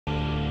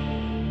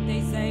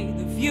say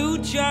the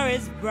future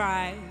is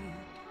bright.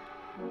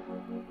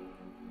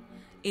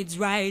 It's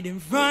right in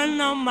front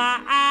of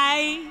my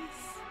eyes.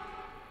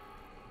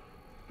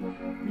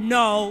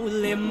 No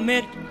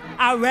limit,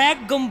 I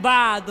reckon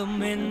by the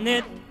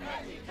minute.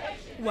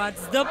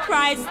 What's the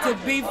price to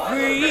be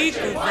free?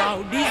 'Cause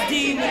all these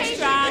demons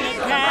trying to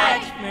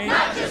catch me.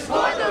 Not just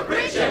for the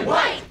rich and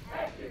white.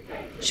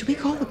 Should we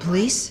call the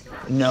police?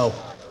 No.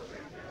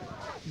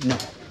 No.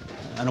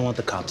 I don't want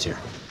the cops here.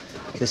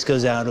 This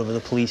goes out over the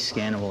police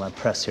scan and we'll have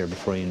press here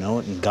before you know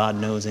it, and God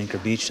knows Anchor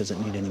Beach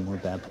doesn't need any more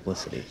bad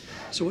publicity.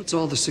 So what's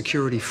all the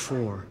security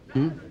for,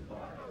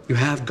 You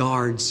have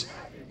guards.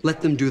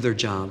 Let them do their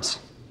jobs.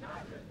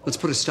 Let's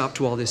put a stop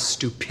to all this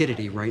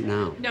stupidity right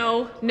now.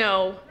 No.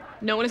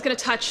 No one is gonna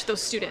touch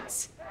those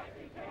students.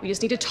 We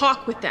just need to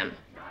talk with them.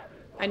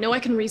 I know I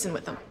can reason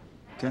with them.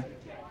 Okay.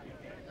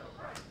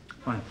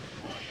 Fine.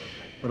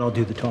 But I'll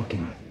do the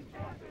talking.